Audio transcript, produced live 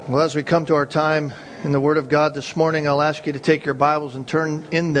Well, as we come to our time in the Word of God this morning, I'll ask you to take your Bibles and turn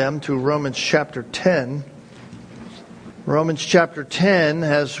in them to Romans chapter 10. Romans chapter 10,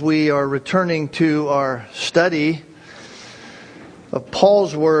 as we are returning to our study of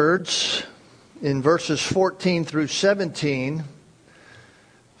Paul's words in verses 14 through 17,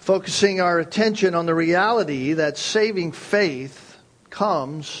 focusing our attention on the reality that saving faith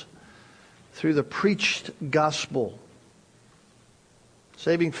comes through the preached gospel.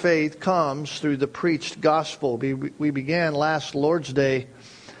 Saving faith comes through the preached gospel. We began last Lord's Day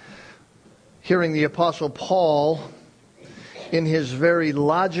hearing the Apostle Paul in his very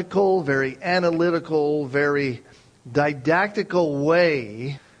logical, very analytical, very didactical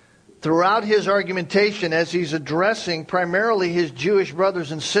way throughout his argumentation as he's addressing primarily his Jewish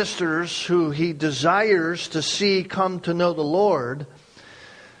brothers and sisters who he desires to see come to know the Lord.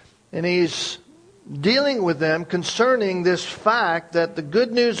 And he's dealing with them concerning this fact that the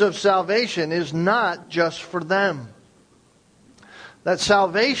good news of salvation is not just for them. That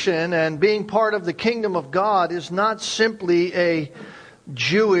salvation and being part of the kingdom of God is not simply a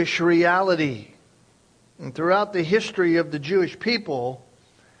Jewish reality. And throughout the history of the Jewish people,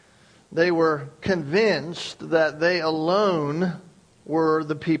 they were convinced that they alone were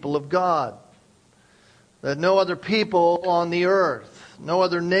the people of God. That no other people on the earth, no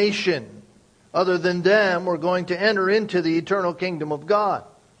other nation other than them were going to enter into the eternal kingdom of God.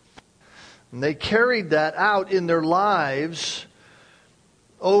 And they carried that out in their lives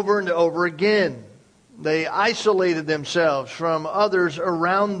over and over again. They isolated themselves from others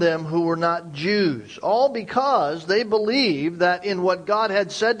around them who were not Jews. All because they believed that in what God had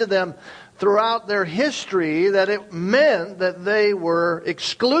said to them throughout their history, that it meant that they were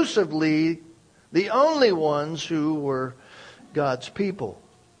exclusively the only ones who were God's people.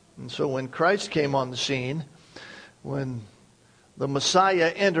 And so when Christ came on the scene, when the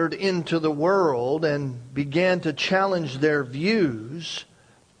Messiah entered into the world and began to challenge their views,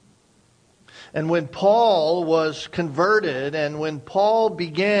 and when Paul was converted, and when Paul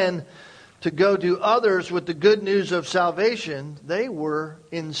began to go to others with the good news of salvation, they were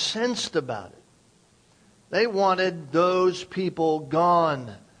incensed about it. They wanted those people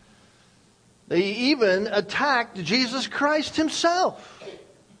gone. They even attacked Jesus Christ himself.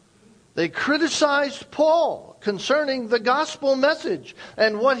 They criticized Paul concerning the gospel message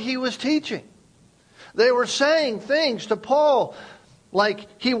and what he was teaching. They were saying things to Paul like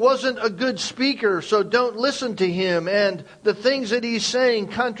he wasn't a good speaker, so don't listen to him, and the things that he's saying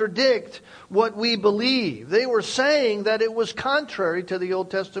contradict what we believe. They were saying that it was contrary to the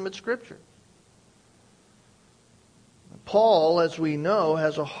Old Testament Scripture. Paul, as we know,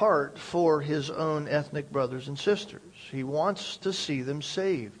 has a heart for his own ethnic brothers and sisters. He wants to see them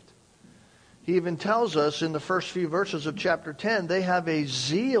saved. He even tells us in the first few verses of chapter 10, they have a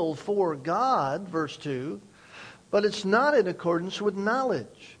zeal for God, verse 2, but it's not in accordance with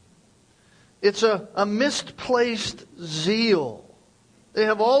knowledge. It's a misplaced zeal. They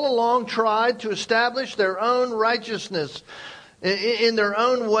have all along tried to establish their own righteousness in their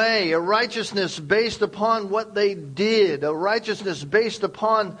own way, a righteousness based upon what they did, a righteousness based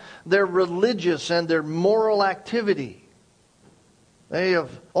upon their religious and their moral activity. They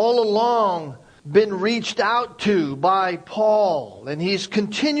have all along been reached out to by Paul, and he's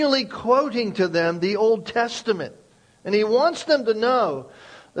continually quoting to them the Old Testament. And he wants them to know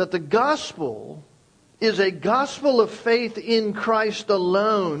that the gospel is a gospel of faith in Christ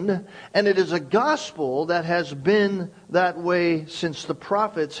alone, and it is a gospel that has been that way since the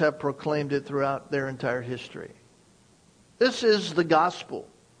prophets have proclaimed it throughout their entire history. This is the gospel.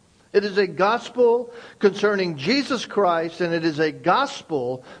 It is a gospel concerning Jesus Christ, and it is a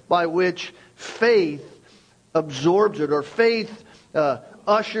gospel by which faith absorbs it, or faith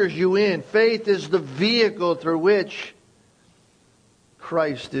ushers you in. Faith is the vehicle through which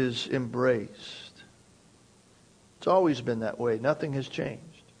Christ is embraced. It's always been that way. Nothing has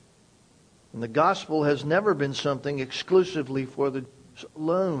changed. And the gospel has never been something exclusively for the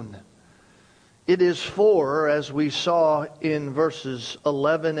alone. It is for, as we saw in verses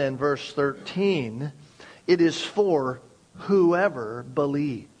 11 and verse 13, it is for whoever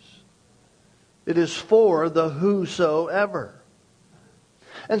believes. It is for the whosoever.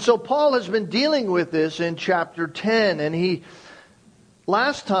 And so Paul has been dealing with this in chapter 10, and he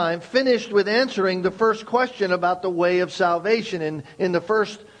last time finished with answering the first question about the way of salvation. In the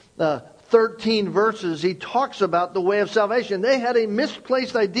first 13 verses, he talks about the way of salvation. They had a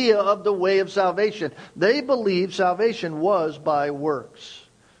misplaced idea of the way of salvation. They believed salvation was by works.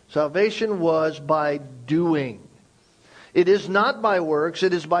 Salvation was by doing. It is not by works,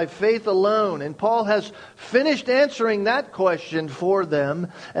 it is by faith alone. And Paul has finished answering that question for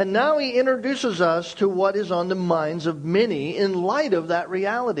them. And now he introduces us to what is on the minds of many in light of that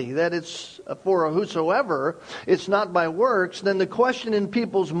reality. That it's for a whosoever, it's not by works. Then the question in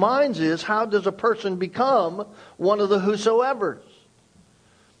people's minds is, how does a person become one of the whosoevers?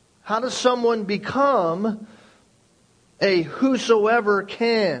 How does someone become a whosoever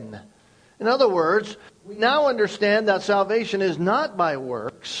can? In other words, we now understand that salvation is not by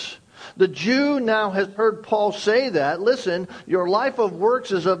works. The Jew now has heard Paul say that. Listen, your life of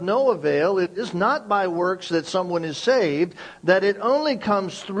works is of no avail. It is not by works that someone is saved, that it only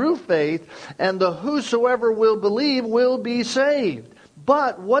comes through faith, and the whosoever will believe will be saved.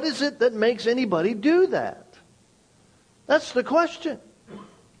 But what is it that makes anybody do that? That's the question.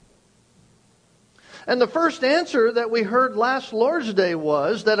 And the first answer that we heard last Lord's Day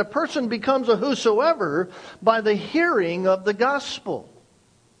was that a person becomes a whosoever by the hearing of the gospel.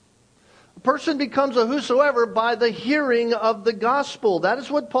 A person becomes a whosoever by the hearing of the gospel. That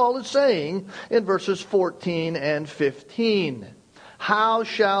is what Paul is saying in verses 14 and 15. How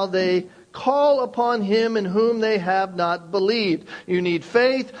shall they call upon him in whom they have not believed? You need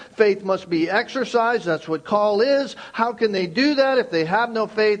faith. Faith must be exercised. That's what call is. How can they do that if they have no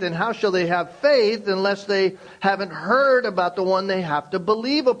faith? And how shall they have faith unless they haven't heard about the one they have to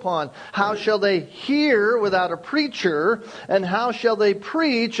believe upon? How shall they hear without a preacher? And how shall they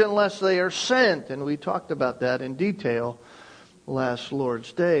preach unless they are sent? And we talked about that in detail last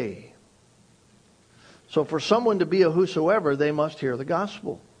Lord's Day. So for someone to be a whosoever, they must hear the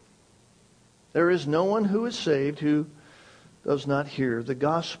gospel. There is no one who is saved who does not hear the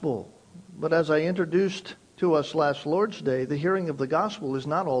gospel. But as I introduced to us last Lord's Day, the hearing of the gospel is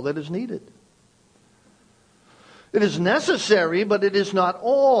not all that is needed. It is necessary, but it is not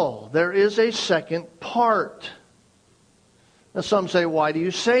all. There is a second part. Now some say, why do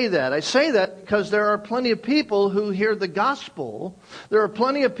you say that? I say that because there are plenty of people who hear the gospel. There are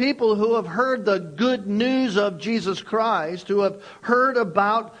plenty of people who have heard the good news of Jesus Christ, who have heard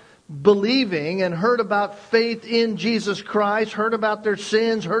about believing and heard about faith in Jesus Christ, heard about their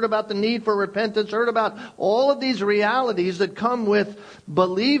sins, heard about the need for repentance, heard about all of these realities that come with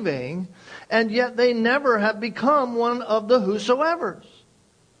believing, and yet they never have become one of the whosoevers.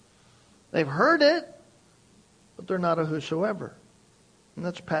 They've heard it, but they're not a whosoever. And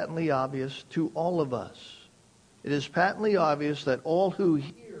that's patently obvious to all of us. It is patently obvious that all who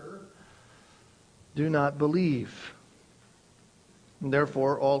hear do not believe. And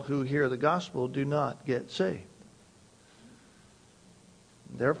therefore, all who hear the gospel do not get saved.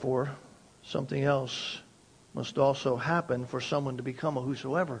 Therefore, something else must also happen for someone to become a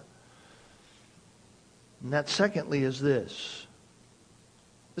whosoever. And that secondly is this.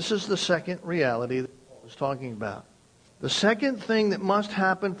 This is the second reality that Paul is talking about. The second thing that must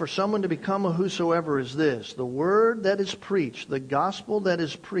happen for someone to become a whosoever is this. The word that is preached, the gospel that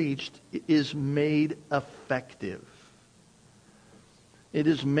is preached, is made effective. It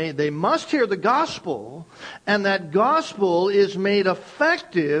is made. They must hear the gospel, and that gospel is made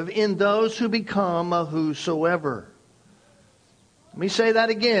effective in those who become a whosoever. Let me say that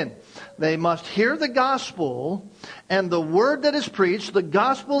again. They must hear the gospel, and the word that is preached, the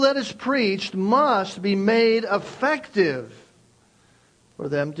gospel that is preached, must be made effective for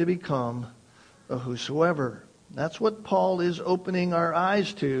them to become a whosoever. That's what Paul is opening our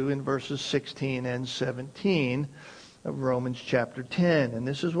eyes to in verses 16 and 17 of Romans chapter 10. And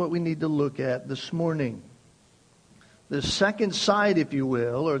this is what we need to look at this morning. The second side, if you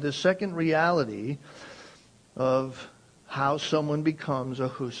will, or the second reality of how someone becomes a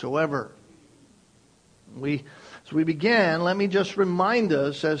whosoever. As we began, let me just remind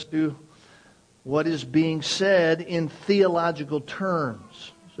us as to what is being said in theological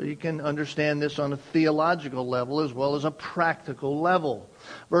terms. So you can understand this on a theological level as well as a practical level.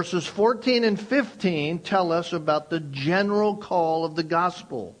 Verses 14 and 15 tell us about the general call of the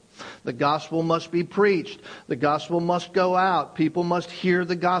gospel. The gospel must be preached. The gospel must go out. People must hear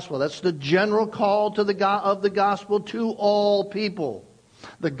the gospel. That's the general call of the gospel to all people.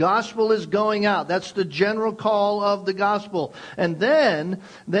 The gospel is going out. That's the general call of the gospel. And then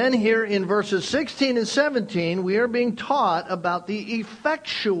here in verses 16 and 17, we are being taught about the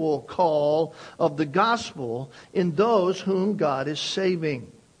effectual call of the gospel in those whom God is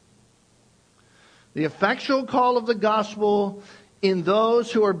saving. The effectual call of the gospel in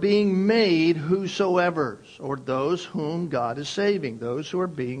those who are being made whosoevers, or those whom God is saving, those who are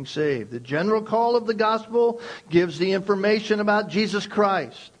being saved. The general call of the gospel gives the information about Jesus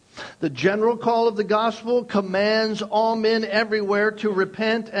Christ. The general call of the gospel commands all men everywhere to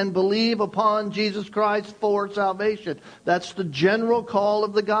repent and believe upon Jesus Christ for salvation. That's the general call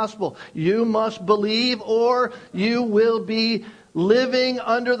of the gospel. You must believe or you will be living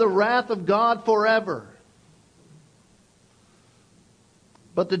under the wrath of God forever.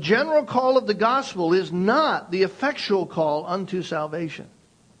 But the general call of the gospel is not the effectual call unto salvation.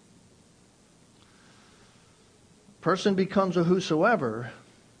 A person becomes a whosoever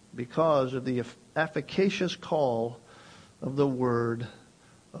because of the efficacious call of the word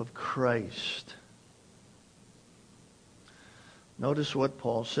of Christ. Notice what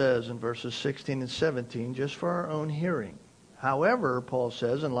Paul says in verses 16 and 17, just for our own hearing. However, Paul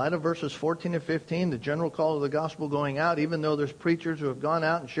says, in light of verses 14 and 15, the general call of the gospel going out, even though there's preachers who have gone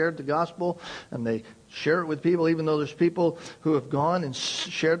out and shared the gospel, and they share it with people, even though there's people who have gone and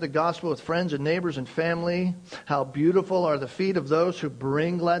shared the gospel with friends and neighbors and family, how beautiful are the feet of those who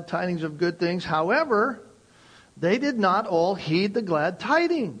bring glad tidings of good things. However, they did not all heed the glad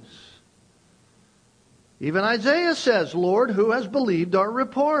tidings. Even Isaiah says, Lord, who has believed our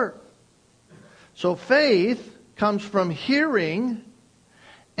report? So faith comes from hearing,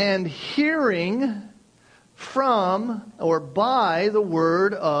 and hearing from or by the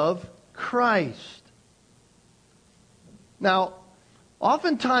word of Christ. Now,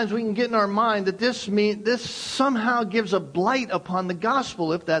 oftentimes we can get in our mind that this somehow gives a blight upon the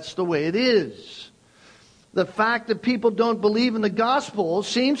gospel if that's the way it is. The fact that people don't believe in the gospel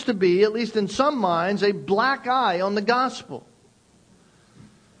seems to be, at least in some minds, a black eye on the gospel.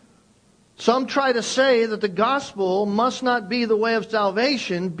 Some try to say that the gospel must not be the way of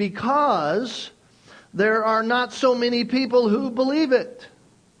salvation because there are not so many people who believe it.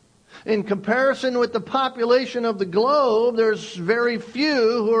 In comparison with the population of the globe, there's very few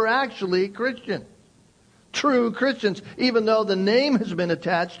who are actually Christian. True Christians, even though the name has been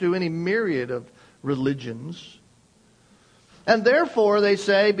attached to any myriad of religions. And therefore, they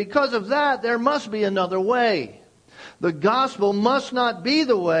say, because of that, there must be another way. The gospel must not be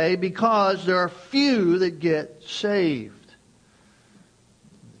the way because there are few that get saved.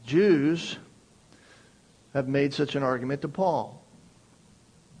 Jews have made such an argument to Paul.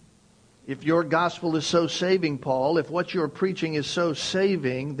 If your gospel is so saving, Paul, if what you're preaching is so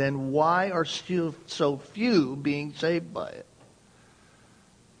saving, then why are still so few being saved by it?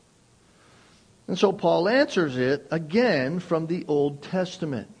 And so Paul answers it again from the Old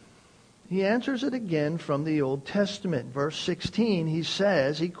Testament. He answers it again from the Old Testament. Verse 16,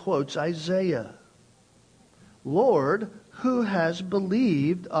 he quotes Isaiah. Lord, who has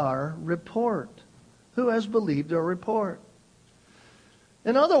believed our report? Who has believed our report?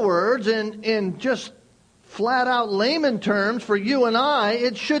 In other words, in just flat out layman terms for you and I,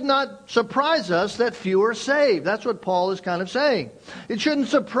 it should not surprise us that few are saved. That's what Paul is kind of saying. It shouldn't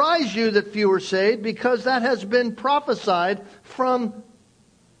surprise you that few are saved because that has been prophesied from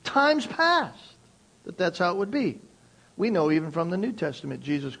times past, that's how it would be. We know even from the New Testament,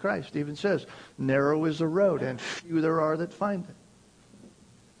 Jesus Christ even says, narrow is the road and few there are that find it.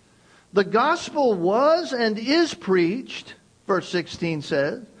 The gospel was and is preached, verse 16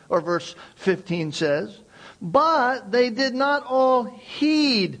 says, or verse 15 says, but they did not all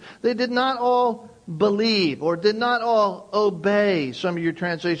heed. They did not all believe or did not all obey. Some of your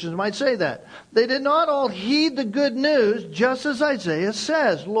translations might say that. They did not all heed the good news, just as Isaiah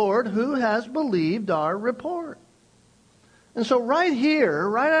says, Lord, who has believed our report? And so right here,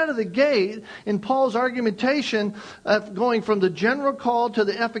 right out of the gate, in Paul's argumentation of going from the general call to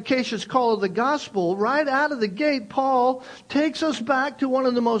the efficacious call of the gospel, right out of the gate, Paul takes us back to one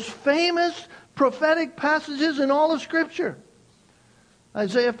of the most famous prophetic passages in all of Scripture.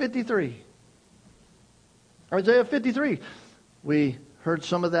 Isaiah 53. Isaiah 53. We heard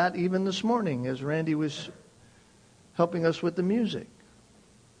some of that even this morning as Randy was helping us with the music.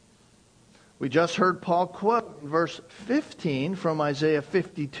 We just heard Paul quote verse 15 from Isaiah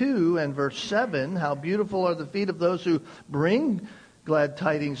 52 and verse 7. How beautiful are the feet of those who bring glad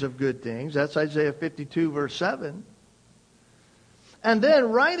tidings of good things. That's Isaiah 52 verse 7. And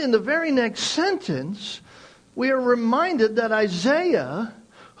then right in the very next sentence, we are reminded that Isaiah,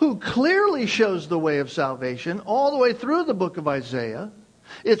 who clearly shows the way of salvation all the way through the book of Isaiah.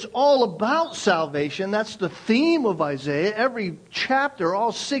 It's all about salvation. That's the theme of Isaiah. Every chapter,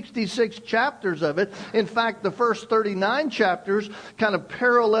 all 66 chapters of it. In fact, the first 39 chapters kind of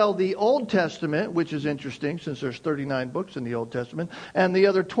parallel the Old Testament, which is interesting since there's 39 books in the Old Testament. And the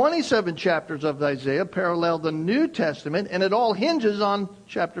other 27 chapters of Isaiah parallel the New Testament. And it all hinges on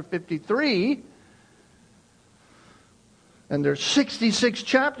chapter 53. And there's 66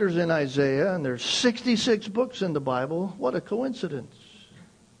 chapters in Isaiah, and there's 66 books in the Bible. What a coincidence.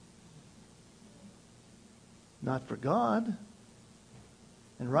 not for God.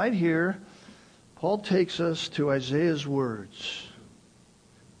 And right here, Paul takes us to Isaiah's words.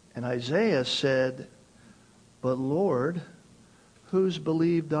 And Isaiah said, "But Lord, who's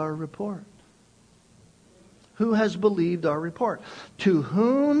believed our report?" Who has believed our report? To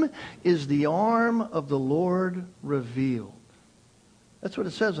whom is the arm of the Lord revealed? That's what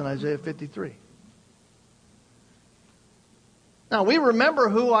it says in Isaiah 53. Now, we remember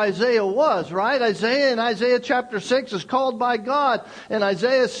who Isaiah was, right? Isaiah in Isaiah chapter 6 is called by God. And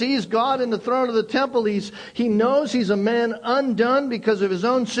Isaiah sees God in the throne of the temple. He knows he's a man undone because of his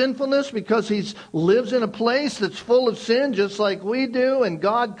own sinfulness, because he lives in a place that's full of sin just like we do. And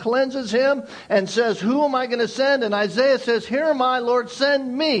God cleanses him and says, "Who am I going to send?" And Isaiah says, "Here am I, Lord,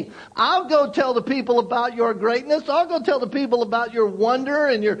 send me. I'll go tell the people about your greatness. I'll go tell the people about your wonder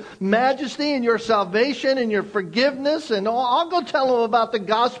and your majesty and your salvation and your forgiveness. And I'll go tell them about the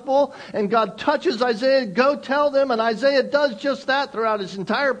gospel." And God touches Isaiah, "Go tell them." And Isaiah does just that throughout his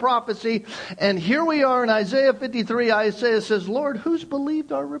entire prophecy. And here we are in Isaiah 53. Isaiah says, "Lord, who's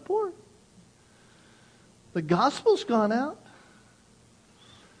believed our report?" The gospel's gone out.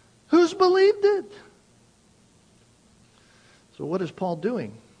 Who's believed it? So what is Paul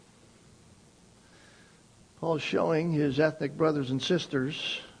doing? Paul's showing his ethnic brothers and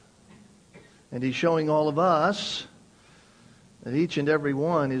sisters, and he's showing all of us, that each and every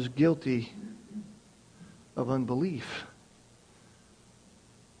one is guilty of unbelief.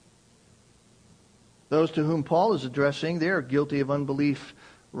 Those to whom Paul is addressing, they are guilty of unbelief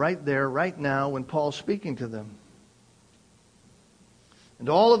right there, right now, when Paul's speaking to them. And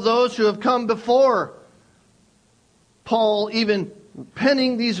all of those who have come before Paul even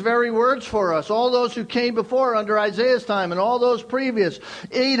penning these very words for us, all those who came before under Isaiah's time and all those previous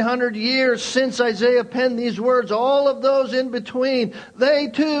 800 years since Isaiah penned these words, all of those in between, they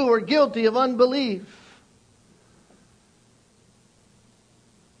too were guilty of unbelief.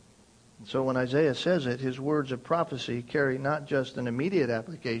 And so when Isaiah says it, his words of prophecy carry not just an immediate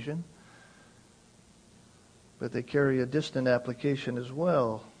application, but they carry a distant application as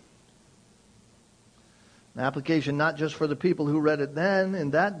well. An application not just for the people who read it then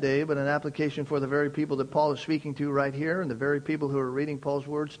in that day, but an application for the very people that Paul is speaking to right here and the very people who are reading Paul's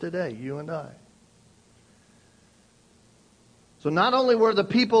words today, you and I. So not only were the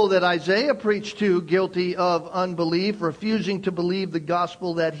people that Isaiah preached to guilty of unbelief, refusing to believe the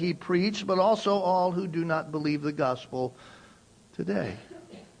gospel that he preached, but also all who do not believe the gospel today.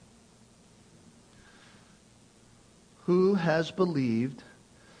 Who has believed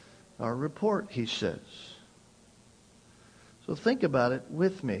our report, he says. So think about it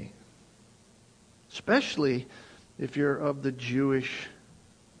with me, especially if you're of the Jewish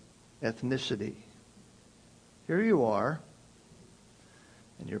ethnicity. Here you are,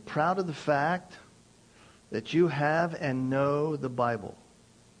 and you're proud of the fact that you have and know the Bible.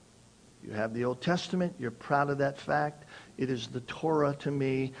 You have the Old Testament. You're proud of that fact. It is the Torah to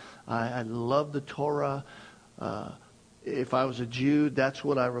me. I love the Torah. If I was a Jew, that's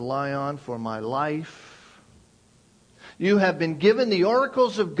what I rely on for my life. You have been given the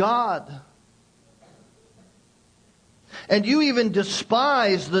oracles of God. And you even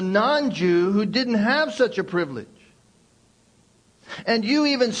despise the non-Jew who didn't have such a privilege. And you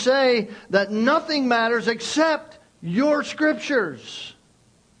even say that nothing matters except your scriptures.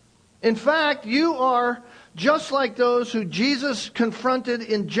 In fact, you are just like those who Jesus confronted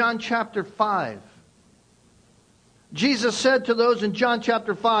in John chapter 5. Jesus said to those in John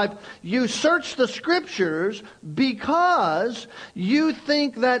chapter 5, "You search the scriptures because you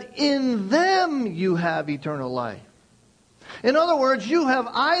think that in them you have eternal life." In other words, you have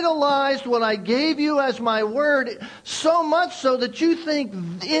idolized what I gave you as my word so much so that you think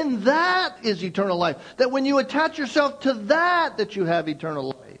in that is eternal life. That when you attach yourself to that you have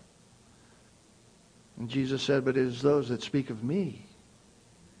eternal life. And Jesus said, "But it is those that speak of me."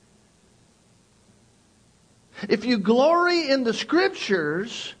 If you glory in the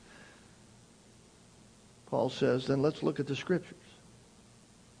scriptures, Paul says, then let's look at the scriptures.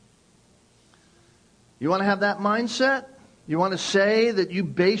 You want to have that mindset? You want to say that you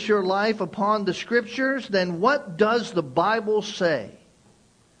base your life upon the scriptures? Then what does the Bible say?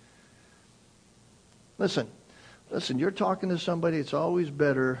 Listen, you're talking to somebody. It's always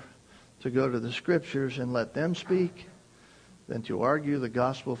better to go to the scriptures and let them speak than to argue the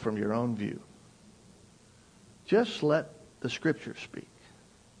gospel from your own view. Just let the scriptures speak.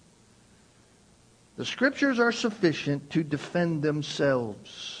 The scriptures are sufficient to defend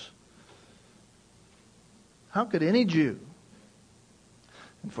themselves. How could any Jew,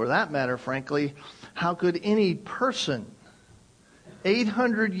 and for that matter, frankly, how could any person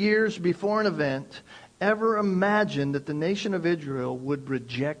 800 years before an event ever imagined that the nation of Israel would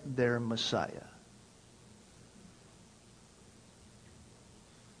reject their Messiah.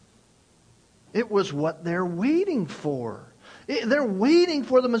 It was what they're waiting for. They're waiting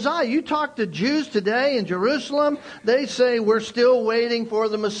for the Messiah. You talk to Jews today in Jerusalem, they say, we're still waiting for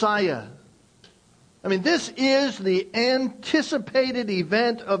the Messiah. I mean, this is the anticipated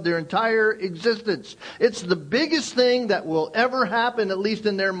event of their entire existence. It's the biggest thing that will ever happen, at least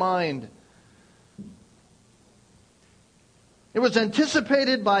in their mind. It was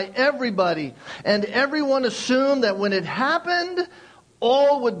anticipated by everybody, and everyone assumed that when it happened,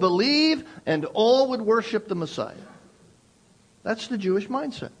 all would believe and all would worship the Messiah. That's the Jewish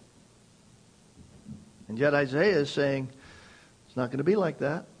mindset. And yet Isaiah is saying, it's not going to be like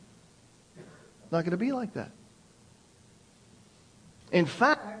that. It's not going to be like that. In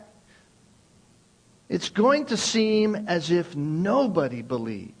fact, it's going to seem as if nobody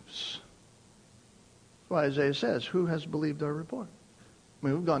believes. That's why Isaiah says, who has believed our report? I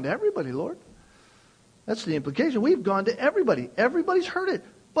mean, we've gone to everybody, Lord. That's the implication. We've gone to everybody. Everybody's heard it.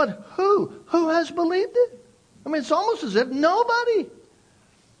 But who? Who has believed it? I mean, it's almost as if nobody.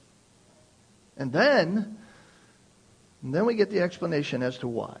 And then we get the explanation as to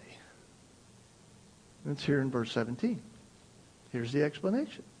why. It's here in verse 17. Here's the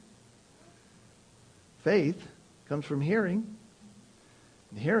explanation. Faith comes from hearing,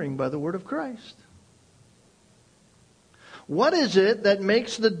 and hearing by the word of Christ. What is it that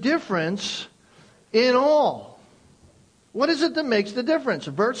makes the difference in all? What is it that makes the difference?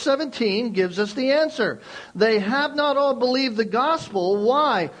 Verse 17 gives us the answer. They have not all believed the gospel.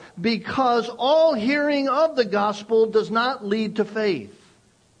 Why? Because all hearing of the gospel does not lead to faith.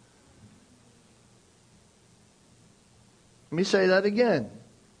 Let me say that again.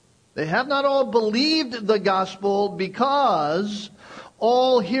 They have not all believed the gospel because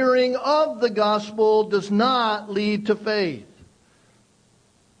all hearing of the gospel does not lead to faith.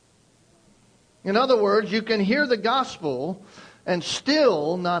 In other words, you can hear the gospel and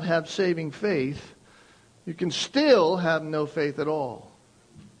still not have saving faith. You can still have no faith at all.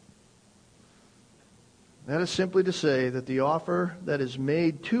 That is simply to say that the offer that is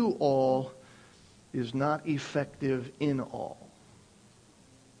made to all is not effective in all.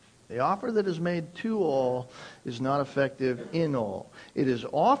 The offer that is made to all is not effective in all. It is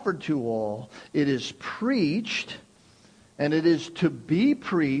offered to all. It is preached. And it is to be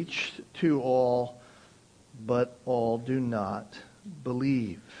preached to all, but all do not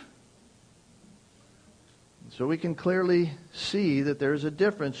believe. So we can clearly see that there's a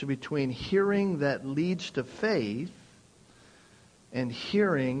difference between hearing that leads to faith and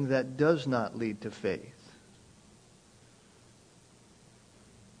hearing that does not lead to faith.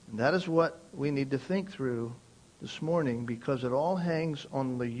 And that is what we need to think through this morning, because it all hangs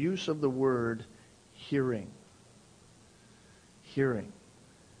on the use of the word hearing. Hearing.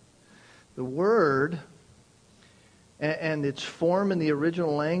 The word and its form in the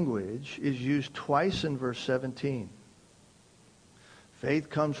original language is used twice in verse 17. Faith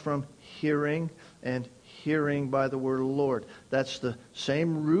comes from hearing, and hearing by the word of the Lord. That's the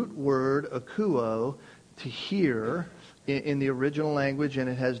same root word, akuo, to hear in the original language, and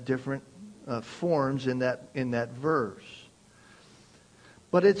it has different forms in that verse.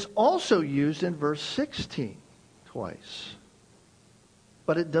 But it's also used in verse 16 twice.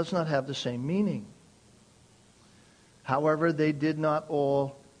 But it does not have the same meaning. However, they did not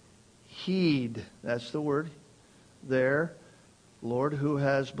all heed. That's the word there. Lord, who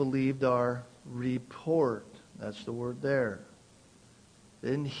has believed our report? That's the word there.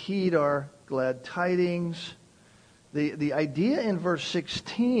 They didn't heed our glad tidings. The idea in verse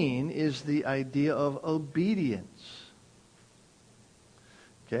 16 is the idea of obedience.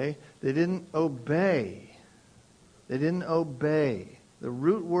 Okay? They didn't obey. They didn't obey. The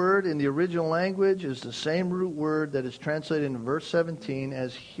root word in the original language is the same root word that is translated in verse 17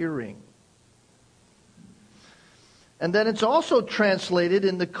 as hearing. And then it's also translated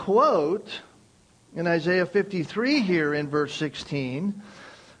in the quote in Isaiah 53 here in verse 16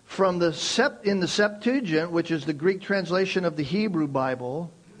 from in the Septuagint, which is the Greek translation of the Hebrew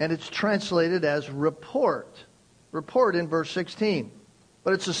Bible, and it's translated as report. Report in verse 16.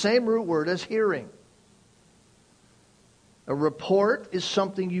 But it's the same root word as hearing. A report is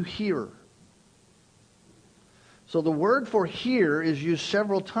something you hear. So the word for hear is used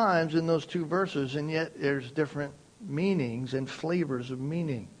several times in those two verses, and yet there's different meanings and flavors of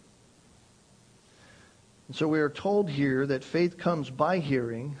meaning. And so we are told here that faith comes by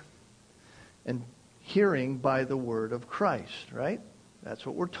hearing, and hearing by the word of Christ, right? That's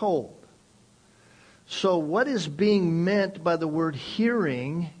what we're told. So what is being meant by the word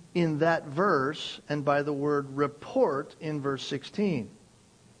hearing in that verse and by the word report in verse 16?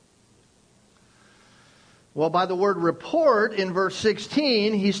 Well, by the word report in verse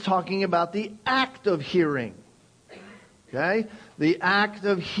 16, he's talking about the act of hearing. Okay? The act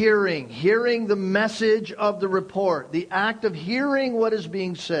of hearing. Hearing the message of the report. The act of hearing what is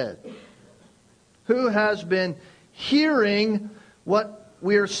being said. Who has been hearing what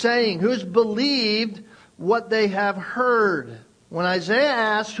we are saying? Who's believed what they have heard? When Isaiah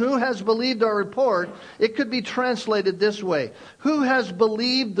asks, who has believed our report? It could be translated this way. Who has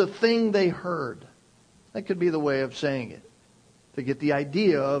believed the thing they heard? That could be the way of saying it, to get the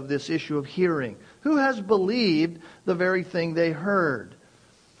idea of this issue of hearing. Who has believed the very thing they heard?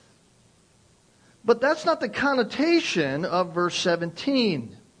 But that's not the connotation of verse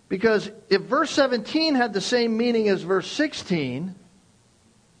 17. Because if verse 17 had the same meaning as verse 16,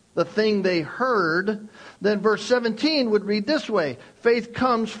 the thing they heard, then verse 17 would read this way. Faith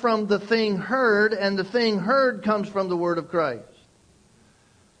comes from the thing heard, and the thing heard comes from the word of Christ.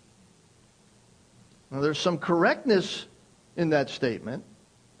 Now, there's some correctness in that statement.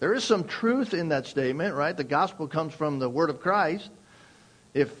 There is some truth in that statement, right? The gospel comes from the word of Christ.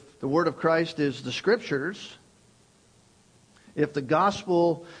 If the word of Christ is the Scriptures, if the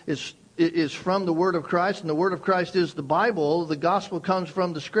gospel is from the word of Christ and the word of Christ is the Bible, the gospel comes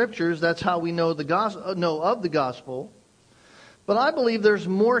from the Scriptures. That's how we know of the gospel. But I believe there's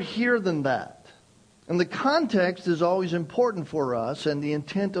more here than that. And the context is always important for us, and the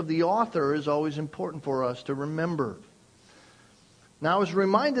intent of the author is always important for us to remember. Now, I was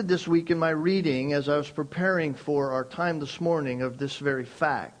reminded this week in my reading, as I was preparing for our time this morning, of this very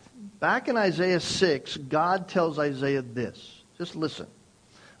fact. Back in Isaiah 6, God tells Isaiah this. Just listen.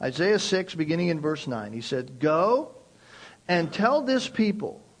 Isaiah 6, beginning in verse 9, he said, "Go and tell this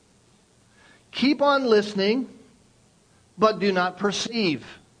people, keep on listening, but do not perceive.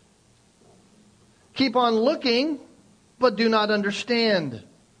 Keep on looking, but do not understand.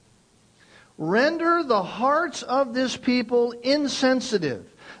 Render the hearts of this people insensitive,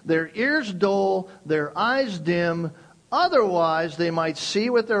 their ears dull, their eyes dim. Otherwise they might see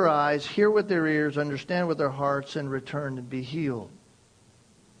with their eyes, hear with their ears, understand with their hearts, and return and be healed."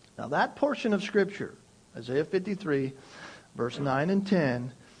 Now that portion of Scripture, Isaiah 53, verse 9 and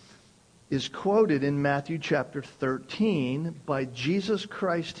 10, is quoted in Matthew chapter 13 by Jesus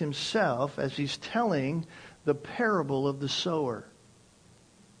Christ himself as he's telling the parable of the sower.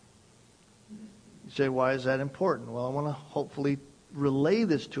 You say, why is that important? Well, I want to hopefully relay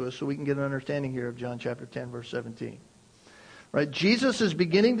this to us so we can get an understanding here of John chapter 10, verse 17. Right? Jesus is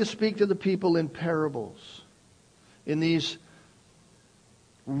beginning to speak to the people in parables, in these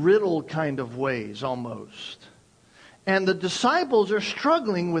riddle kind of ways almost. And the disciples are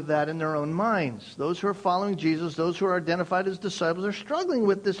struggling with that in their own minds. Those who are following Jesus, those who are identified as disciples, are struggling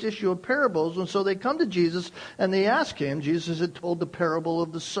with this issue of parables. And so they come to Jesus and they ask him. Jesus had told the parable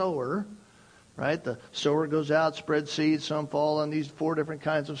of the sower. Right? The sower goes out, spreads seeds. Some fall on these 4 different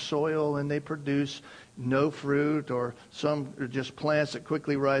kinds of soil and they produce no fruit, or some are just plants that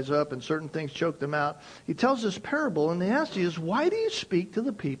quickly rise up and certain things choke them out. He tells this parable and they ask Jesus, why do you speak to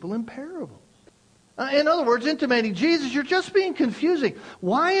the people in parables? In other words, intimating, Jesus, you're just being confusing.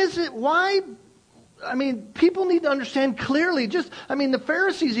 People need to understand clearly. The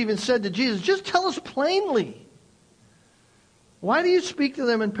Pharisees even said to Jesus, just tell us plainly. Why do you speak to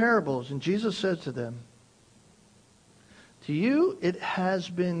them in parables? And Jesus says to them, to you it has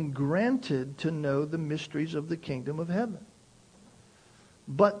been granted to know the mysteries of the kingdom of heaven.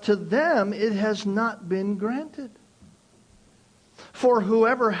 But to them it has not been granted. For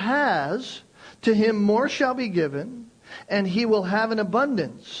whoever has, to him more shall be given, and he will have an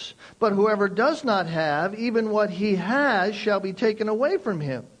abundance. But whoever does not have, even what he has shall be taken away from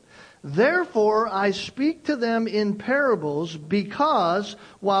him. Therefore I speak to them in parables, because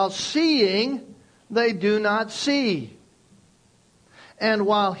while seeing they do not see, and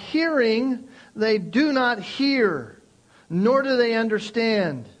while hearing they do not hear, nor do they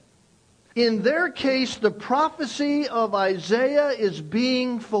understand. In their case, the prophecy of Isaiah is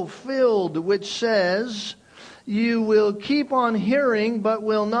being fulfilled, which says, you will keep on hearing, but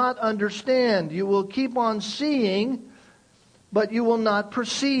will not understand. You will keep on seeing, but you will not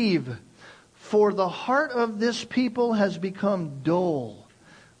perceive. For the heart of this people has become dull.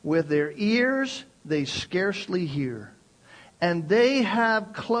 With their ears they scarcely hear, and they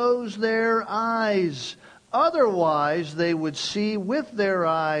have closed their eyes. Otherwise they would see with their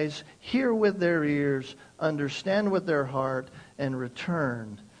eyes, hear with their ears, understand with their heart, and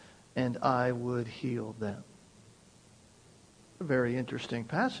return, and I would heal them. A very interesting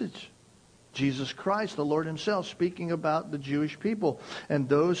passage. Jesus Christ, the Lord himself, speaking about the Jewish people and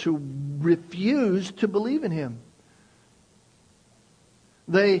those who refused to believe in him.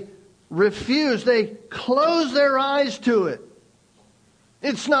 They refused. They closed their eyes to it.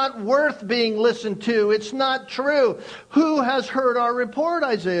 It's not worth being listened to. It's not true. Who has heard our report,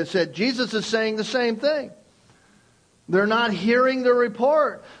 Isaiah said. Jesus is saying the same thing. They're not hearing the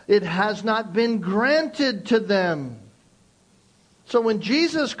report. It has not been granted to them. So when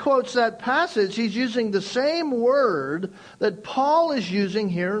Jesus quotes that passage, he's using the same word that Paul is using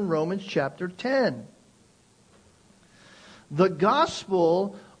here in Romans chapter 10. The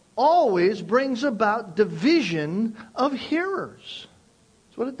gospel always brings about division of hearers.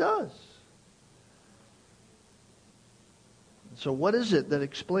 That's what it does. So what is it that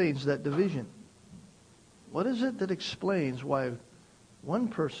explains that division? What is it that explains why one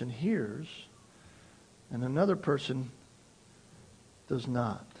person hears and another person does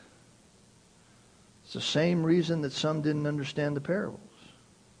not? It's the same reason that some didn't understand the parables.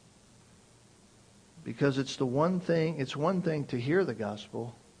 Because it's one thing to hear the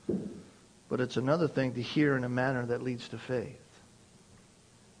gospel, but it's another thing to hear in a manner that leads to faith.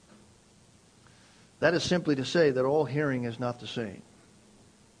 That is simply to say that all hearing is not the same.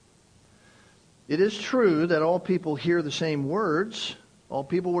 It is true that all people hear the same words. All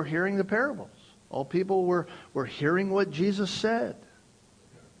people were hearing the parables. All people were hearing what Jesus said.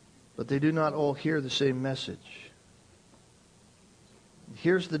 But they do not all hear the same message.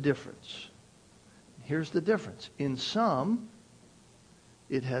 Here's the difference. Here's the difference. In some,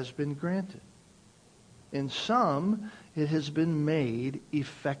 it has been granted. In some, it has been made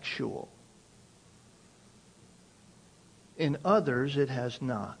effectual. In others, it has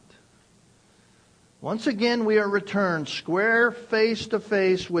not. Once again, we are returned square face to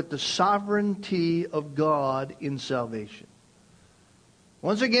face with the sovereignty of God in salvation.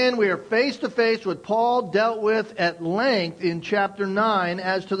 Once again, we are face to face with Paul dealt with at length in chapter 9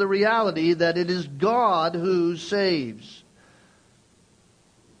 as to the reality that it is God who saves.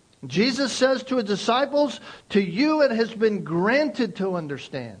 Jesus says to his disciples, to you it has been granted to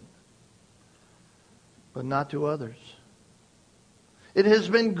understand, but not to others. It has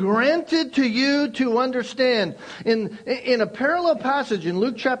been granted to you to understand. In a parallel passage in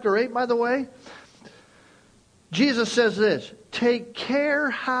Luke chapter 8, by the way, Jesus says this, take care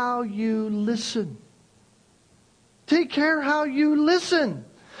how you listen. Take care how you listen.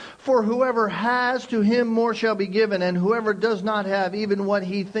 For whoever has, to him more shall be given, and whoever does not have, even what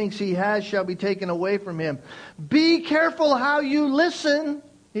he thinks he has shall be taken away from him. Be careful how you listen,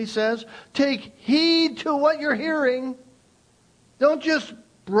 he says. Take heed to what you're hearing. Don't just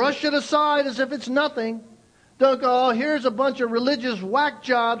brush it aside as if it's nothing. Don't go, oh, here's a bunch of religious whack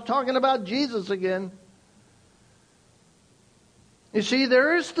jobs talking about Jesus again. You see,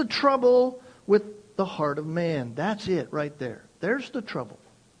 there is the trouble with the heart of man. That's it right there. There's the trouble.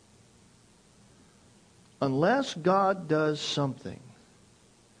 Unless God does something,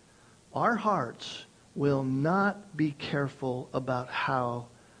 our hearts will not be careful about how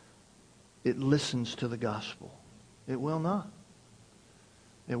it listens to the gospel. It will not.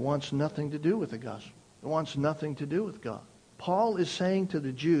 It wants nothing to do with the gospel. It wants nothing to do with God. Paul is saying to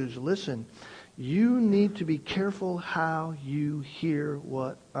the Jews, listen, you need to be careful how you hear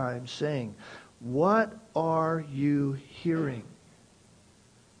what I'm saying. What are you hearing?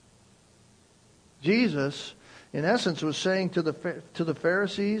 Jesus, in essence, was saying to the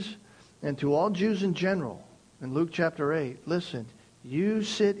Pharisees and to all Jews in general, in Luke chapter 8, listen, you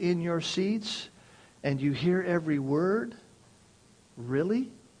sit in your seats and you hear every word? Really?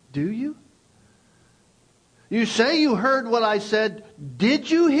 Do you? You say you heard what I said. Did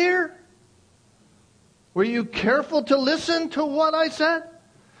you hear? Were you careful to listen to what I said?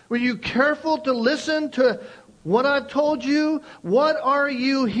 Were you careful to listen to what I've told you? What are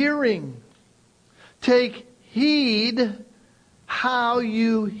you hearing? Take heed how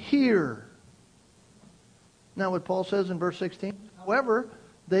you hear. Now what Paul says in verse 16, however,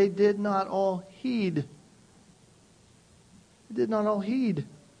 they did not all heed. They did not all heed.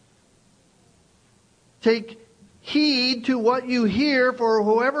 Take heed to what you hear, for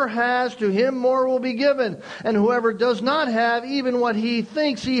whoever has, to him more will be given. And whoever does not have, even what he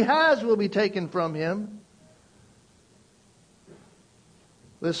thinks he has will be taken from him.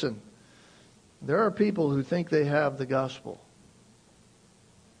 Listen, there are people who think they have the gospel.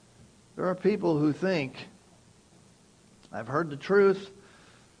 There are people who think, I've heard the truth,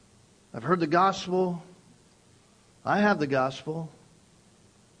 I've heard the gospel, I have the gospel.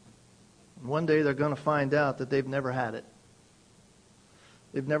 And one day they're going to find out that they've never had it.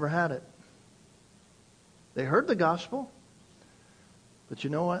 They've never had it. They heard the gospel, But you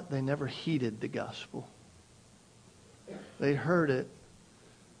know what? They never heeded the gospel. They heard it,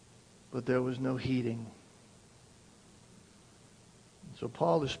 but there was no heeding. So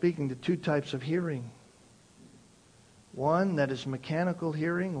Paul is speaking to two types of hearing. One that is mechanical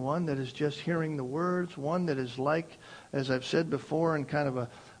hearing, one that is just hearing the words, one that is like, as I've said before, in kind of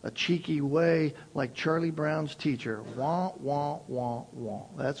a cheeky way, like Charlie Brown's teacher. Wah, wah, wah, wah.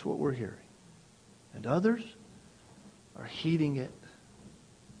 That's what we're hearing. And others are heeding it.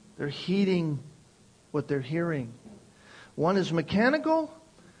 They're heeding what they're hearing. One is mechanical,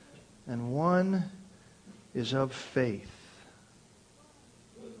 and one is of faith.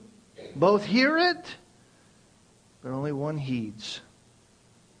 Both hear it, but only one heeds.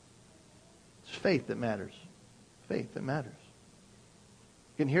 It's faith that matters. Faith that matters.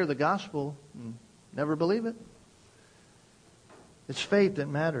 You can hear the gospel and never believe it. It's faith that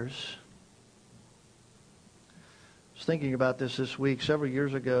matters. I was thinking about this week. Several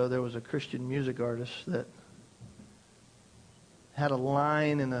years ago, there was a Christian music artist that had a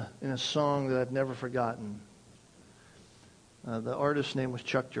line in a song that I've never forgotten. The artist's name was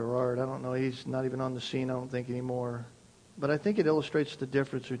Chuck Girard. I don't know. He's not even on the scene, I don't think, anymore. But I think it illustrates the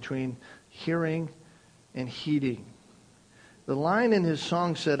difference between hearing and heeding. The line in his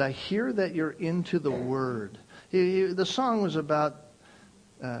song said, "I hear that you're into the Word." The song was about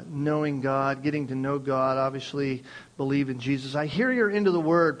knowing God, getting to know God, obviously believe in Jesus. I hear you're into the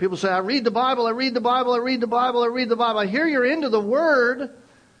Word. People say, I read the Bible, I read the Bible, I read the Bible, I read the Bible. I hear you're into the Word. And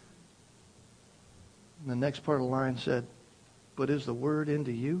the next part of the line said, but is the Word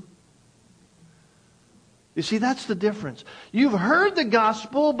into you? You see, that's the difference. You've heard the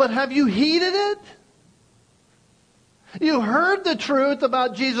gospel, but have you heeded it? You heard the truth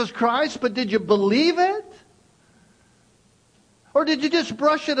about Jesus Christ, but did you believe it? Or did you just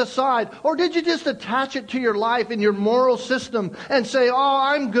brush it aside? Or did you just attach it to your life and your moral system and say, oh,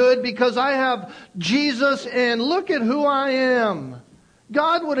 I'm good because I have Jesus and look at who I am.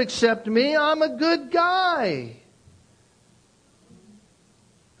 God would accept me. I'm a good guy.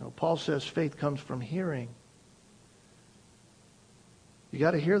 No, Paul says faith comes from hearing. You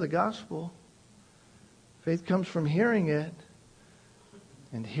got to hear the gospel. Faith comes from hearing it,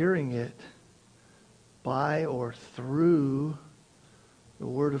 and hearing it by or through the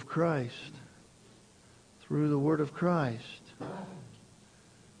Word of Christ. Through the Word of Christ.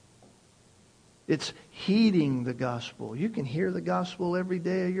 It's heeding the gospel. You can hear the gospel every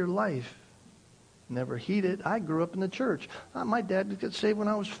day of your life. Never heed it. I grew up in the church. My dad got saved when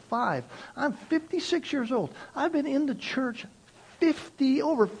I was 5. I'm 56 years old. I've been in the church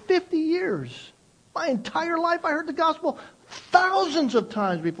over 50 years. My entire life I heard the gospel thousands of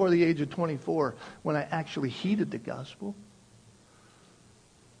times before the age of 24 when I actually heeded the gospel.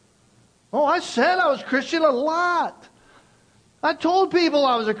 Oh, I said I was Christian a lot. I told people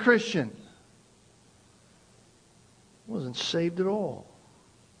I was a Christian. I wasn't saved at all.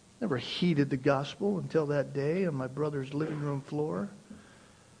 Never heeded the gospel until that day on my brother's living room floor.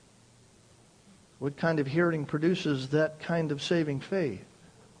 What kind of hearing produces that kind of saving faith?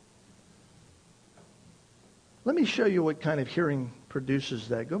 Let me show you what kind of hearing produces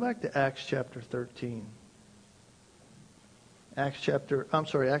that. Go back to Acts chapter 13. Acts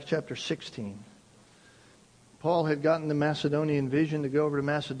chapter 16. Paul had gotten the Macedonian vision to go over to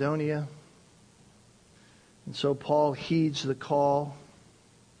Macedonia. And so Paul heeds the call.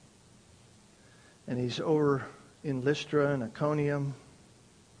 And he's over in Lystra and Iconium.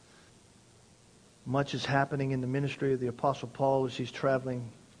 Much is happening in the ministry of the Apostle Paul as he's traveling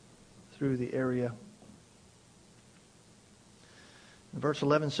through the area. Verse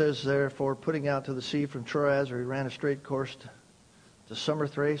 11 says, therefore, putting out to the sea from Troas, he ran a straight course to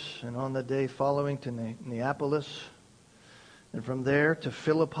Samothrace, and on the day following to Neapolis, and from there to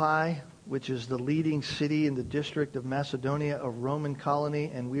Philippi, which is the leading city in the district of Macedonia, a Roman colony,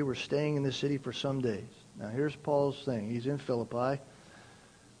 and we were staying in the city for some days. Now here's Paul's thing. He's in Philippi.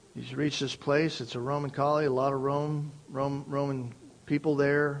 He's reached this place. It's a Roman colony, a lot of Roman people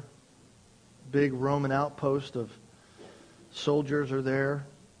there. Big Roman outpost of soldiers are there.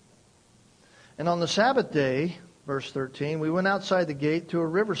 And on the Sabbath day, verse 13, we went outside the gate to a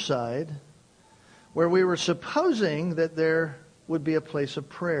riverside where we were supposing that there would be a place of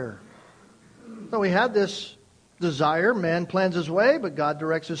prayer. So we had this desire. Man plans his way, but God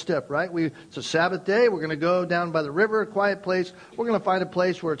directs his step, right? It's a Sabbath day. We're going to go down by the river, a quiet place. We're going to find a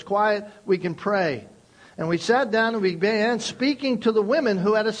place where it's quiet. We can pray. And we sat down and we began speaking to the women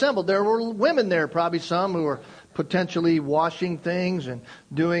who had assembled. There were women there, probably some who were potentially washing things and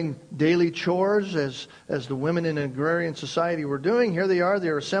doing daily chores as the women in an agrarian society were doing. Here they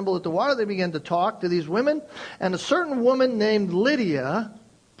are assembled at the water. They begin to talk to these women. And a certain woman named Lydia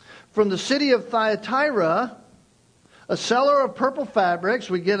from the city of Thyatira, a seller of purple fabrics.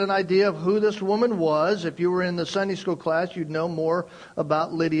 We get an idea of who this woman was. If you were in the Sunday school class, you'd know more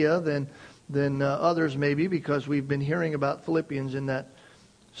about Lydia than others maybe, because we've been hearing about Philippians in that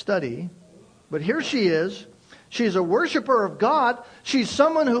study. But here she is. She's a worshiper of God. She's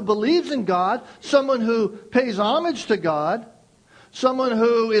someone who believes in God, someone who pays homage to God, someone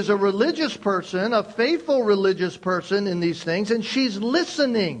who is a religious person, a faithful religious person in these things, and she's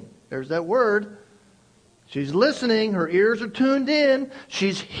listening. There's that word. She's listening. Her ears are tuned in.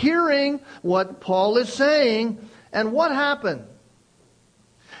 She's hearing what Paul is saying. And what happened?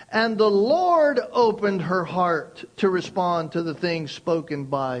 And the Lord opened her heart to respond to the things spoken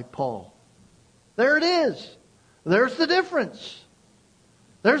by Paul. There it is. There's the difference.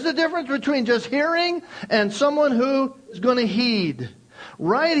 There's the difference between just hearing and someone who is going to heed.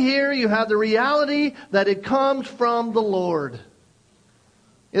 Right here you have the reality that it comes from the Lord.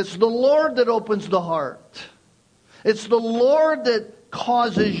 It's the Lord that opens the heart. It's the Lord that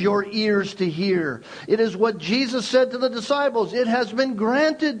causes your ears to hear. It is what Jesus said to the disciples. It has been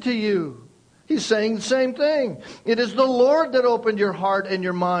granted to you. He's saying the same thing. It is the Lord that opened your heart and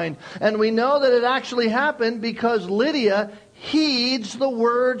your mind. And we know that it actually happened because Lydia heeds the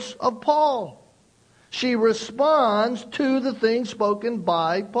words of Paul. She responds to the things spoken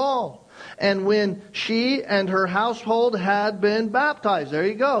by Paul. And when she and her household had been baptized, there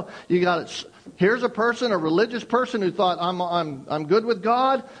you go. You got it. Here's a person, a religious person who thought, I'm good with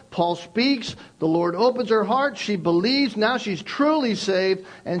God. Paul speaks. The Lord opens her heart. She believes. Now she's truly saved.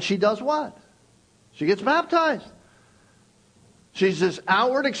 And she does what? She gets baptized. She's this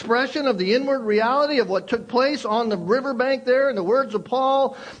outward expression of the inward reality of what took place on the riverbank there in the words of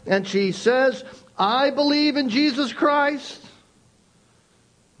Paul. And she says, I believe in Jesus Christ.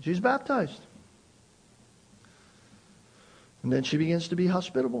 She's baptized. And then she begins to be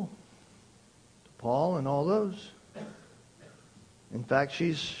hospitable to Paul and all those. In fact,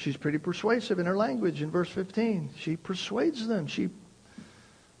 she's pretty persuasive in her language in verse 15. She persuades them. She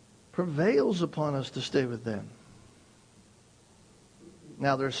prevails upon us to stay with them.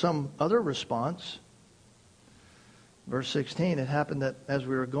 Now there's some other response. Verse 16, it happened that as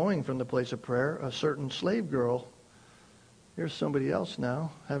we were going from the place of prayer, a certain slave girl, here's somebody else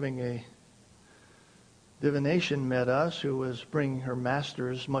now, having a divination, met us, who was bringing her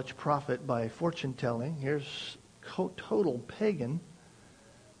masters much profit by fortune telling. Here's total pagan.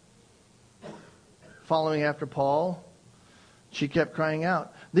 Following after Paul, she kept crying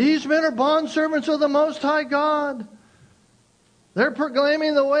out, these men are bondservants of the Most High God. They're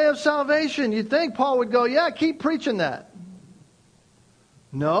proclaiming the way of salvation. You'd think Paul would go, yeah, keep preaching that.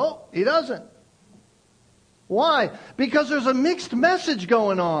 No, he doesn't. Why? Because there's a mixed message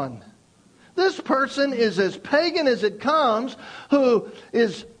going on. This person is as pagan as it comes, who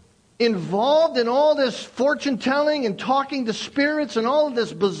is involved in all this fortune telling and talking to spirits and all of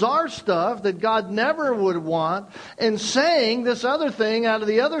this bizarre stuff that God never would want, and saying this other thing out of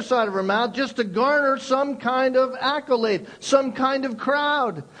the other side of her mouth just to garner some kind of accolade, some kind of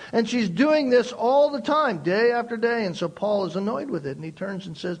crowd. And she's doing this all the time, day after day. And so Paul is annoyed with it, and he turns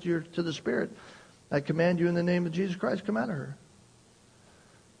and says to the Spirit, I command you in the name of Jesus Christ, come out of her.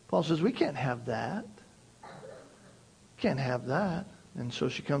 Paul says, we can't have that. Can't have that. And so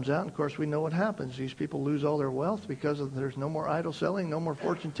she comes out, and of course we know what happens. These people lose all their wealth because there's no more idol selling, no more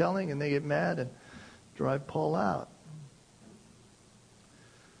fortune telling, and they get mad and drive Paul out.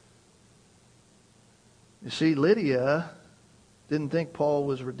 You see, Lydia didn't think Paul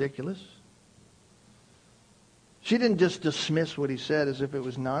was ridiculous. She didn't just dismiss what he said as if it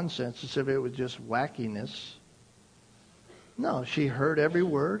was nonsense, as if it was just wackiness. No, she heard every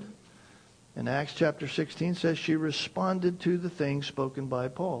word. And Acts chapter 16 says she responded to the things spoken by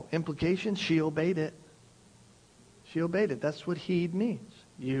Paul. Implication, she obeyed it. She obeyed it. That's what heed means.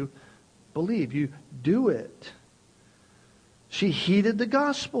 You believe. You do it. She heeded the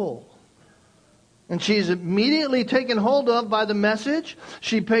gospel. And she's immediately taken hold of by the message.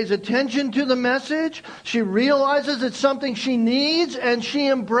 She pays attention to the message. She realizes it's something she needs, and she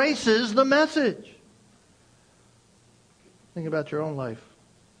embraces the message. Think about your own life.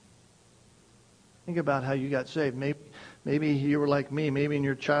 Think about how you got saved. Maybe you were like me. Maybe in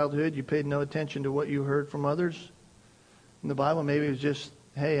your childhood you paid no attention to what you heard from others in the Bible. Maybe it was just,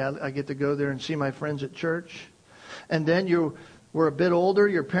 hey, I get to go there and see my friends at church. And then you were a bit older.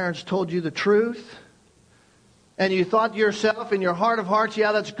 Your parents told you the truth. And you thought to yourself in your heart of hearts,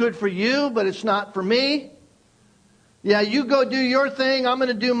 yeah, that's good for you, but it's not for me. Yeah, you go do your thing. I'm going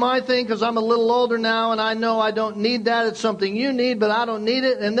to do my thing because I'm a little older now and I know I don't need that. It's something you need, but I don't need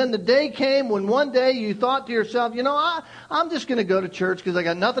it. And then the day came when one day you thought to yourself, I'm just going to go to church because I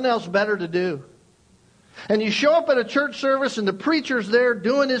got nothing else better to do. And you show up at a church service and the preacher's there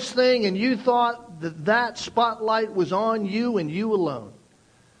doing his thing and you thought that spotlight was on you and you alone.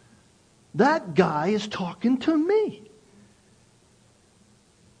 That guy is talking to me.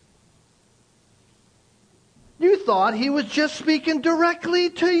 You thought he was just speaking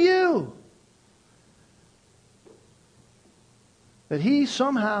directly to you. That he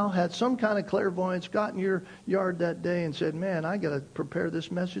somehow had some kind of clairvoyance, got in your yard that day and said, man, I got to prepare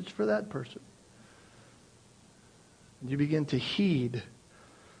this message for that person. And you begin to heed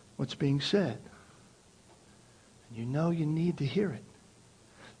what's being said. And you know you need to hear it.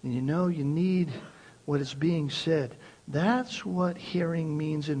 And you know you need what is being said. That's what hearing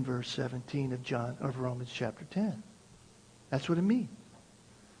means in verse 17 of Romans chapter 10. That's what it means.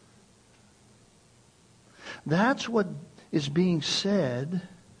 That's what is being said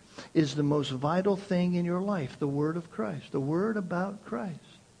is the most vital thing in your life, the Word of Christ, the Word about Christ.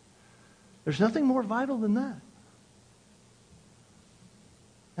 There's nothing more vital than that.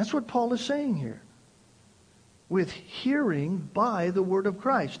 That's what Paul is saying here. With hearing by the Word of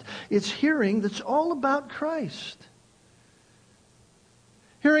Christ. It's hearing that's all about Christ.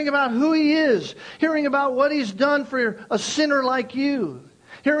 Hearing about who He is. Hearing about what He's done for a sinner like you.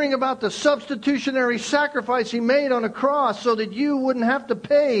 Hearing about the substitutionary sacrifice He made on a cross so that you wouldn't have to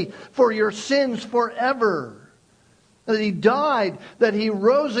pay for your sins forever. That He died, that He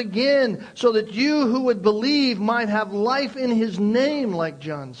rose again so that you who would believe might have life in His name, like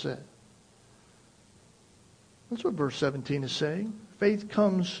John said. That's what verse 17 is saying. Faith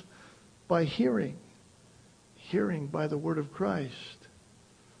comes by hearing. Hearing by the Word of Christ.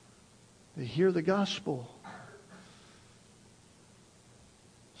 They hear the gospel.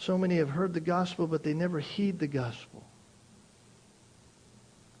 So many have heard the gospel, but they never heed the gospel.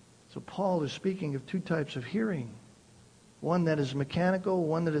 So Paul is speaking of two types of hearing. One that is mechanical,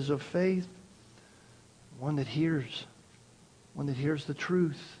 one that is of faith, one that hears. One that hears the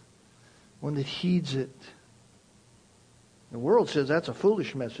truth. One that heeds it. The world says that's a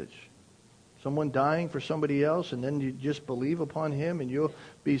foolish message. Someone dying for somebody else and then you just believe upon Him and you'll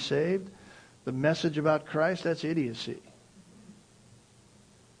be saved. The message about Christ, that's idiocy.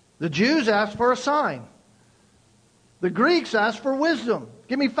 The Jews asked for a sign. The Greeks asked for wisdom.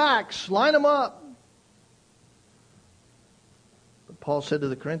 Give me facts. Line them up. But Paul said to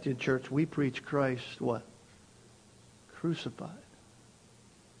the Corinthian church, we preach Christ what? Crucified.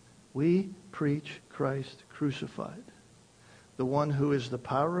 We preach Christ crucified. The one who is the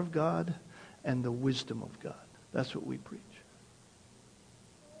power of God and the wisdom of God. That's what we preach.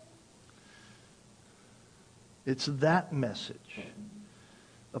 It's that message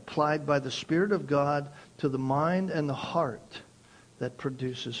applied by the Spirit of God to the mind and the heart that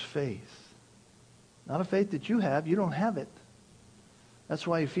produces faith. Not a faith that you have. You don't have it. That's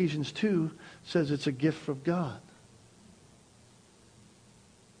why Ephesians 2 says it's a gift of God.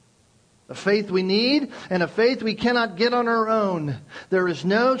 A faith we need and a faith we cannot get on our own. There is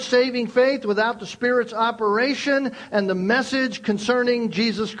no saving faith without the Spirit's operation and the message concerning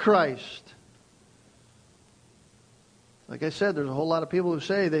Jesus Christ. Like I said, there's a whole lot of people who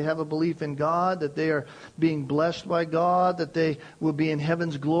say they have a belief in God, that they are being blessed by God, that they will be in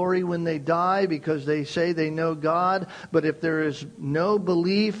heaven's glory when they die because they say they know God. But if there is no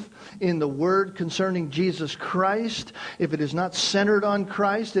belief in the Word concerning Jesus Christ, if it is not centered on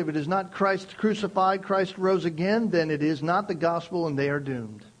Christ, if it is not Christ crucified, Christ rose again, then it is not the gospel and they are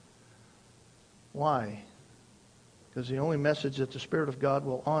doomed. Why? Because the only message that the Spirit of God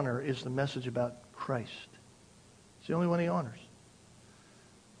will honor is the message about Christ. It's the only one He honors.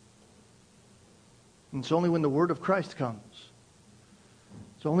 And it's only when the Word of Christ comes.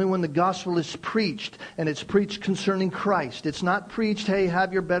 It's only when the gospel is preached, and it's preached concerning Christ. It's not preached, hey,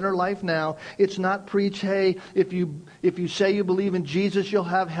 have your better life now. It's not preached, hey, if you say you believe in Jesus, you'll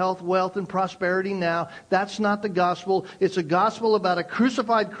have health, wealth, and prosperity now. That's not the gospel. It's a gospel about a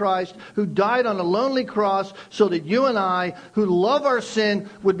crucified Christ who died on a lonely cross so that you and I, who love our sin,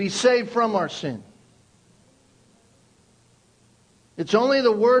 would be saved from our sin. It's only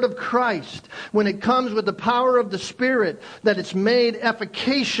the Word of Christ, when it comes with the power of the Spirit, that it's made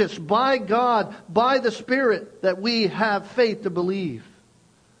efficacious by God, by the Spirit, that we have faith to believe.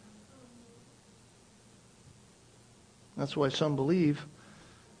 That's why some believe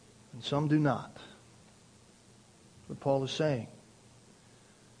and some do not. That's what Paul is saying.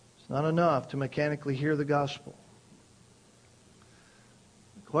 It's not enough to mechanically hear the gospel.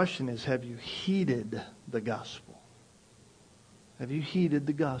 The question is, have you heeded the gospel? Have you heeded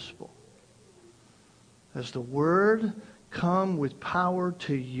the gospel? Has the word come with power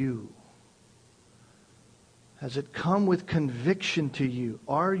to you? Has it come with conviction to you?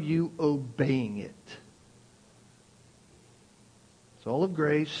 Are you obeying it? It's all of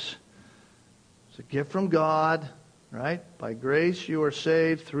grace. It's a gift from God, right? By grace you are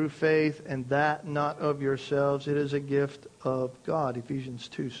saved through faith, and that not of yourselves. It is a gift of God, Ephesians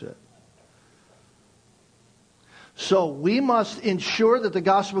 2 said. So we must ensure that the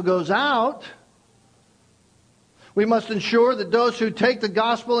gospel goes out. We must ensure that those who take the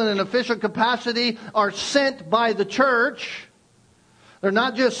gospel in an official capacity are sent by the church. They're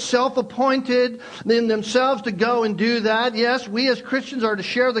not just self-appointed in themselves to go and do that. Yes, we as Christians are to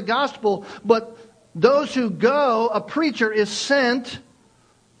share the gospel, but those who go, a preacher is sent.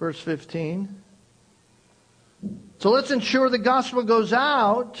 Verse 15. So let's ensure the gospel goes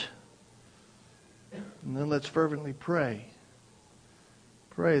out. And then let's fervently pray.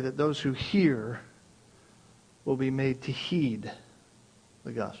 Pray that those who hear will be made to heed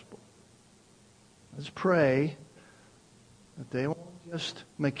the gospel. Let's pray that they won't just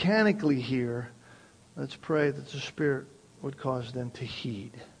mechanically hear. Let's pray that the Spirit would cause them to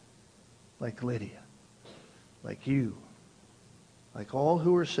heed. Like Lydia. Like you. Like all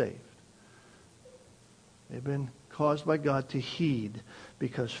who are saved. They've been caused by God to heed.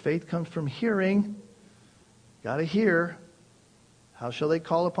 Because faith comes from hearing. Got to hear. How shall they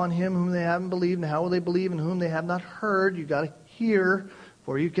call upon Him whom they haven't believed? And how will they believe in whom they have not heard? You've got to hear.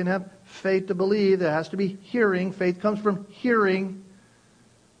 For you can have faith to believe. There has to be hearing. Faith comes from hearing.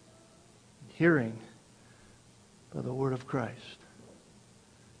 Hearing by the word of Christ.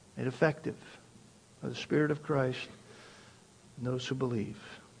 Made effective by the Spirit of Christ in those who believe.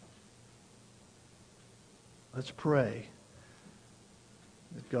 Let's pray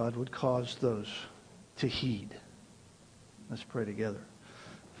that God would cause those to heed. Let's pray together.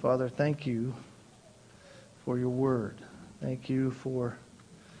 Father, thank you for your word. Thank you for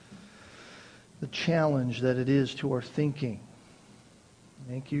the challenge that it is to our thinking.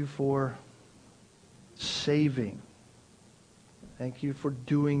 Thank you for saving. Thank you for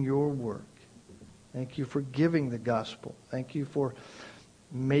doing your work. Thank you for giving the gospel. Thank you for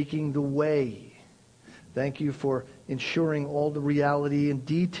making the way. Thank you for ensuring all the reality and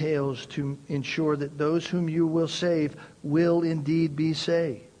details to ensure that those whom you will save will indeed be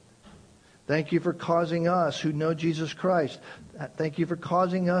saved. Thank you for causing us who know Jesus Christ. Thank you for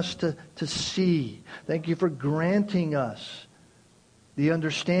causing us to see. Thank you for granting us the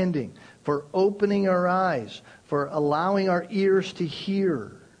understanding, for opening our eyes, for allowing our ears to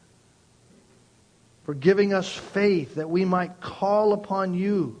hear, for giving us faith that we might call upon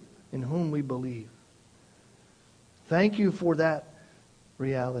you in whom we believe. Thank you for that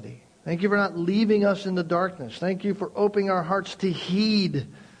reality. Thank you for not leaving us in the darkness. Thank you for opening our hearts to heed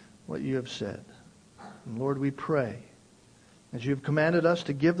what you have said. And Lord, we pray, as you have commanded us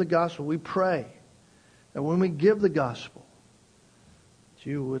to give the gospel, we pray that when we give the gospel, that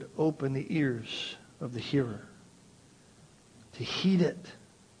you would open the ears of the hearer to heed it,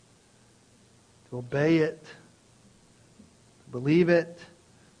 to obey it, to believe it,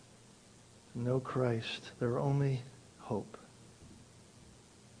 to know Christ, their only hope.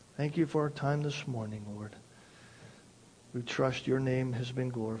 Thank you for our time this morning, Lord. We trust your name has been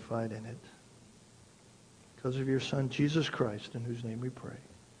glorified in it. Because of your Son, Jesus Christ, in whose name we pray.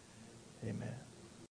 Amen.